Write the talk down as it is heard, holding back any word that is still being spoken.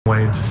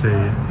Waiting to see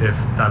if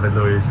David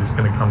Luiz is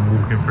going to come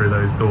walking through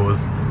those doors.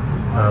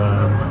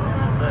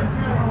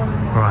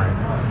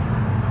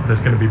 Right, there's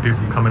going to be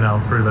people coming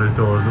out through those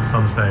doors at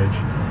some stage.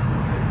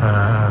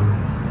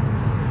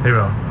 Here we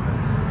are.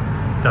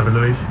 David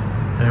Luiz,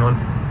 anyone?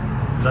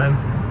 Is that him?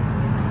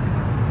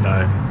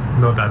 No,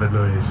 not David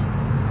Luiz.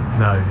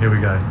 No, here we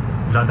go.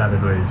 Is that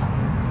David Luiz?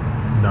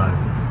 No.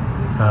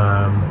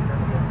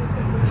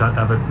 Is that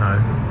David? No,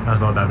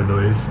 that's not David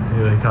Luiz.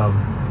 Here they come.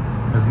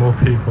 There's more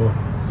people.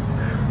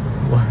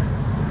 What?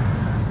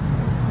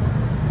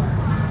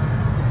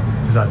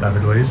 Is that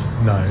David Luiz?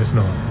 No, it's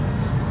not.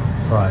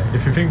 Right,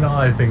 if you think that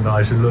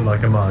I should look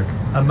like a mug,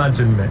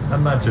 imagine this.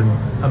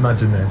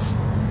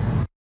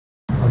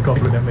 I've got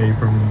looking at me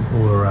from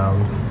all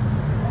around.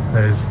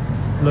 There's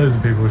loads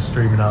of people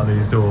streaming out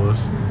these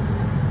doors.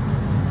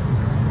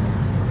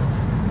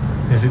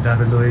 Is it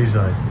David Luiz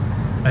though?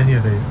 Any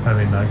of the, I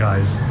mean that guy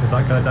is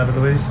that guy David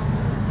Luiz?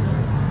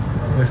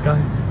 This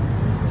guy?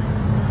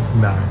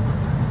 No.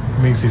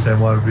 Minxie said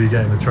why would we be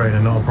getting a train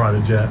and not a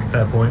private jet?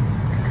 Fair point.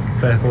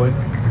 Fair point.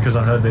 Because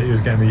I heard that he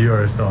was getting the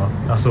Eurostar.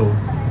 That's all.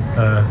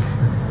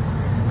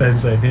 Ben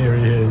saying here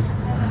he is.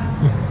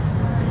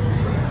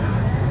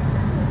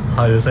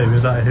 I was saying,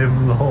 is that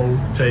him? The whole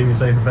Jamie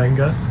saying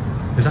Wenger?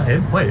 Is that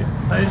him? Wait,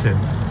 that is him.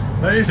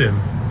 That is him.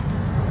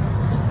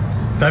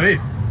 David.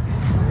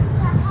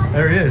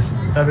 There he is.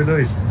 David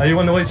Luiz. Are you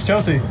on the way to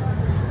Chelsea?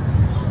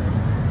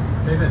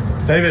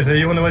 David, are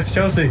you on the way to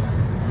Chelsea?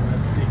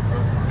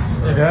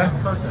 Yeah?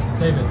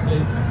 David,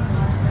 please.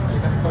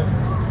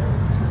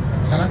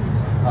 Can I?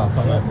 Oh,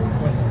 sorry.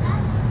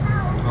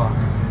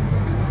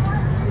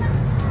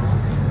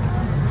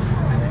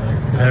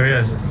 There he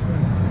is.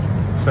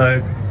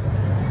 So,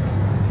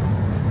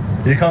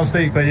 you can't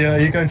speak, but are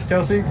you going to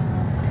Chelsea?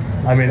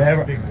 I mean,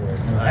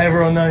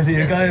 everyone knows that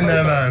you're going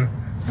there, man.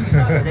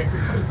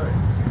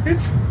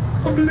 It's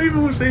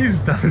unbelievable to see it's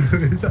David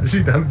Luiz. It's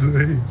actually David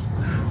Luiz.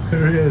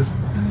 There he is.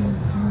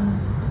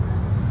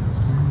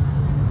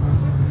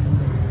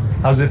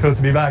 How does it feel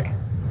to be back?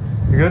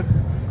 You good?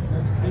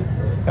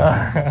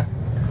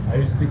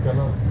 I speak a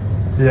lot.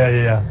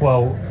 Yeah.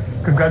 Well,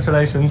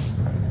 congratulations.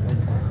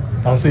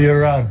 I'll see you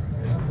around.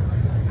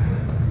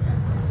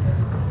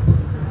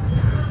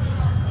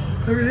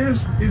 There he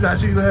is. He's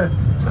actually there.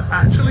 It's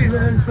actually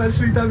there. It's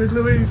actually David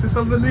Luiz. It's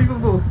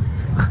unbelievable.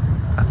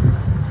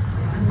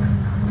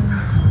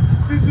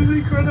 This is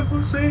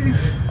incredible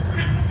scenes.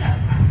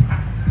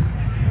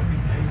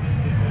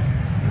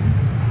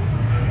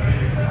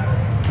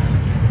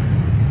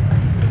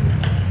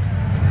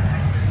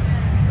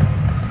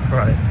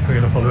 Right, we're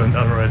going to follow him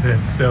down right here.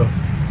 Still,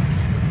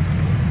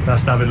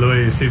 that's David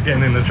Luiz. He's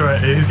getting in the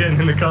He's getting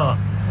in the car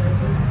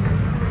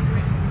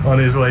on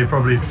his way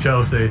probably to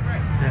Chelsea.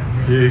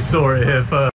 You saw it here first.